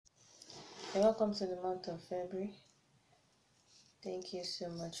And welcome to the month of February. Thank you so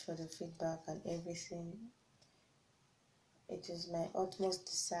much for the feedback and everything. It is my utmost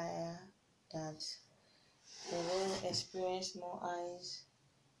desire that we will experience more highs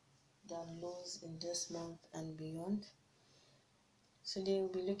than lows in this month and beyond. Today we'll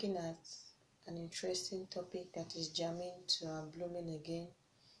be looking at an interesting topic that is germane to our blooming again.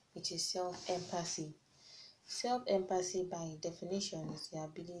 It is self-empathy. Self-empathy, by definition, is the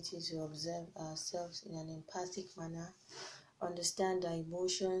ability to observe ourselves in an empathic manner, understand our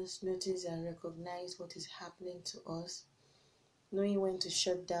emotions, notice and recognize what is happening to us, knowing when to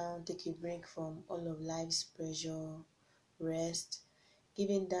shut down, take a break from all of life's pressure, rest,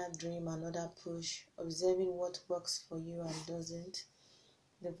 giving that dream another push, observing what works for you and doesn't,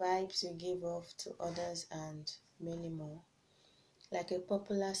 the vibes you give off to others, and many more. Like a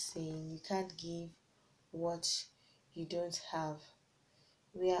popular saying, you can't give what you don't have.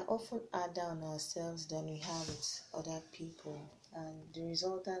 We are often harder on ourselves than we have with other people, and the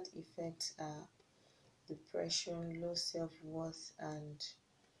resultant effects are depression, low self-worth, and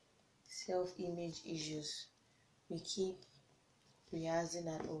self-image issues. We keep rehearsing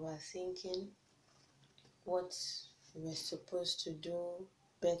and overthinking what we were supposed to do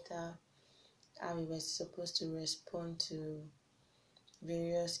better, how we were supposed to respond to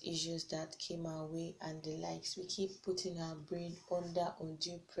various issues that came our way and the likes. We keep putting our brain under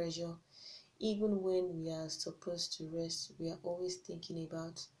undue pressure. Even when we are supposed to rest, we are always thinking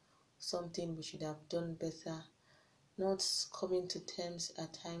about something we should have done better, not coming to terms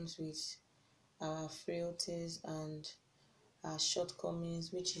at times with our frailties and our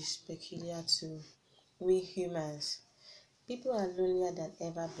shortcomings, which is peculiar to we humans. People are lonelier than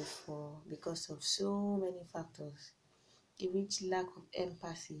ever before because of so many factors, in which lack of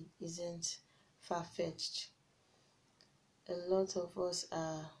empathy isn't far-fetched. A lot of us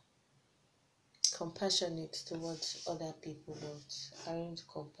are compassionate towards other people but aren't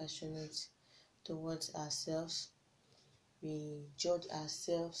compassionate towards ourselves. We judge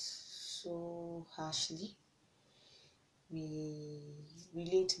ourselves so harshly. We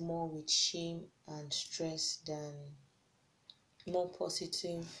relate more with shame and stress than more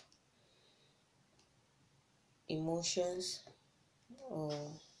positive emotions or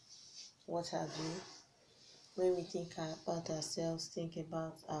what have you. When we think about ourselves, think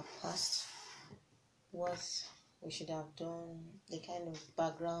about our past, what we should have done, the kind of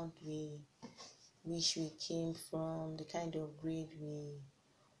background we wish we came from, the kind of grade we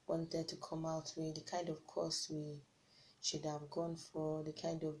wanted to come out with, the kind of course we should have gone for, the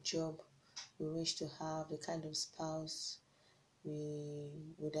kind of job we wish to have, the kind of spouse we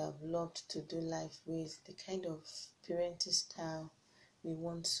would have loved to do life with, the kind of parenting style we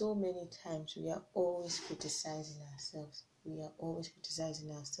want. So many times we are always criticizing ourselves.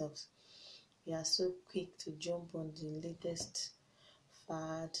 We are so quick to jump on the latest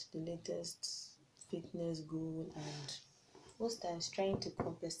fad, the latest fitness goal, and most times trying to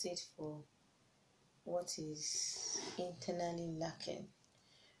compensate for what is internally lacking.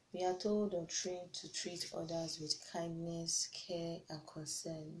 We are told or trained to treat others with kindness, care, and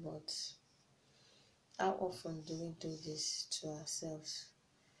concern, but how often do we do this to ourselves?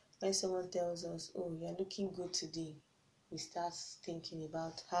 When someone tells us, "Oh, you're looking good today," we start thinking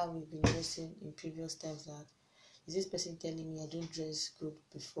about how we've been dressing in previous times. That is this person telling me I don't dress good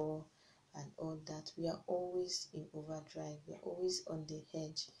before, and all that. We are always in overdrive. We are always on the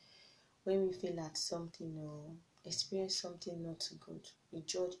edge. When we feel at something or experience something not so good, we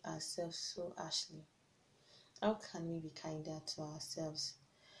judge ourselves so harshly. How can we be kinder to ourselves?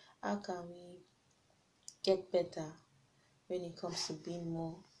 How can we get better when it comes to being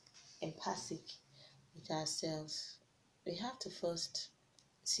more empathic with ourselves? We have to first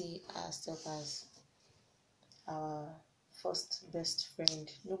see ourselves as our first best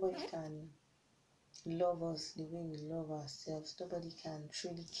friend. Nobody can love us the way we love ourselves. Nobody can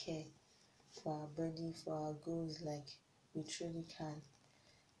truly care for our body, for our goals like we truly can.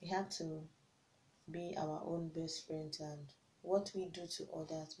 We have to be our own best friends, and what we do to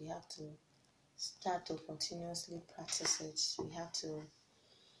others, we have to start to continuously practice it. We have to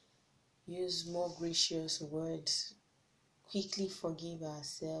use more gracious words, quickly forgive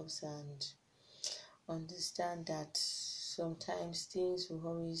ourselves, and understand that sometimes things will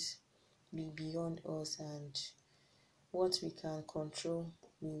always be beyond us, and what we can control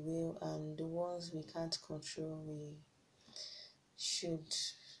we will, and the ones we can't control we should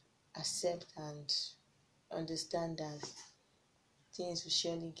accept and understand that things will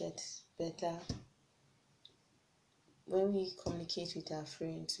surely get better. When we communicate with our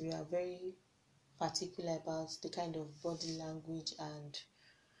friends, we are very particular about the kind of body language and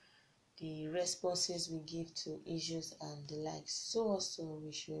the responses we give to issues and the likes. So also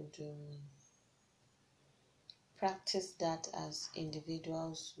we should practice that as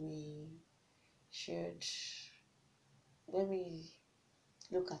individuals. We should, when we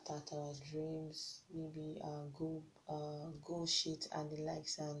look at our dreams, maybe our goal sheet and the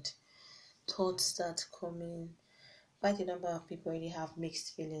likes, and thoughts start coming. Quite a number of people already have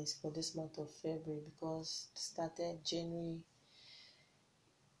mixed feelings for this month of February, because it started January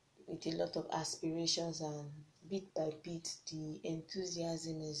with a lot of aspirations, and bit by bit the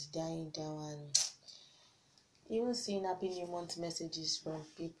enthusiasm is dying down, and even seeing happy new month messages from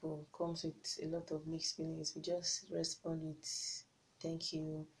people comes with a lot of mixed feelings. We just respond with thank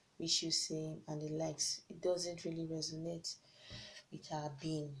you, wish you same, and the likes. It doesn't really resonate with our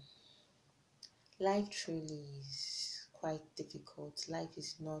being. Life truly is quite difficult. Life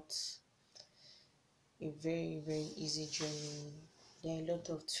is not a very, very easy journey. There are a lot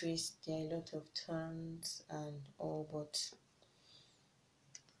of twists, there are a lot of turns and all, but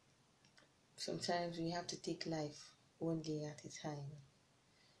sometimes we have to take life one day at a time.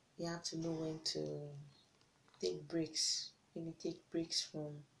 You have to know when to take breaks. Maybe take breaks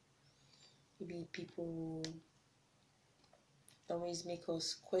from maybe people who always make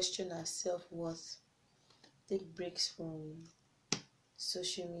us question our self-worth. Take breaks from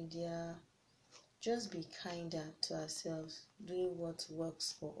social media. Just be kinder to ourselves, doing what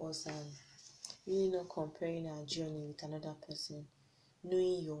works for us, and really not comparing our journey with another person.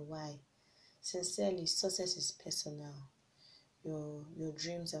 Knowing your why. Sincerely, success is personal. Your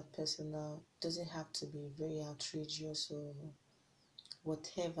dreams are personal. It doesn't have to be very outrageous or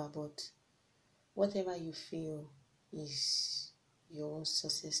whatever, but whatever you feel is your own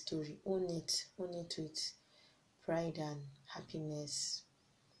success story. Own it with pride and happiness.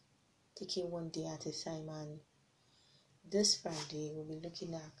 Taking one day at a time. And this Friday we'll be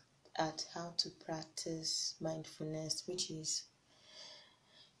looking at how to practice mindfulness, which is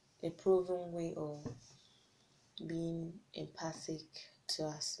a proven way of being empathic to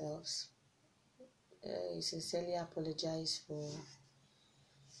ourselves. I sincerely apologize for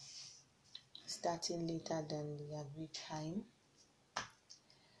starting later than the agreed time.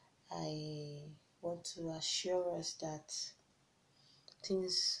 I want to assure us that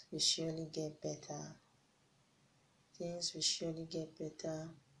things will surely get better. Things will surely get better.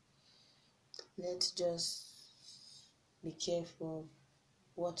 Let's just be careful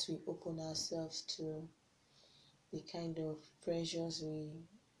what we open ourselves to, the kind of pressures we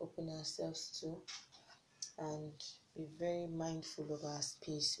open ourselves to, and be very mindful of our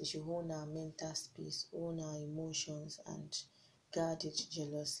space. We should own our mental space, own our emotions, and guard it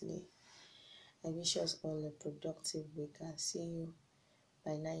jealously. I wish us all a productive week, and see you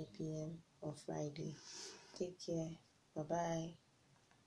by 9 p.m. on Friday. Take care. Bye-bye.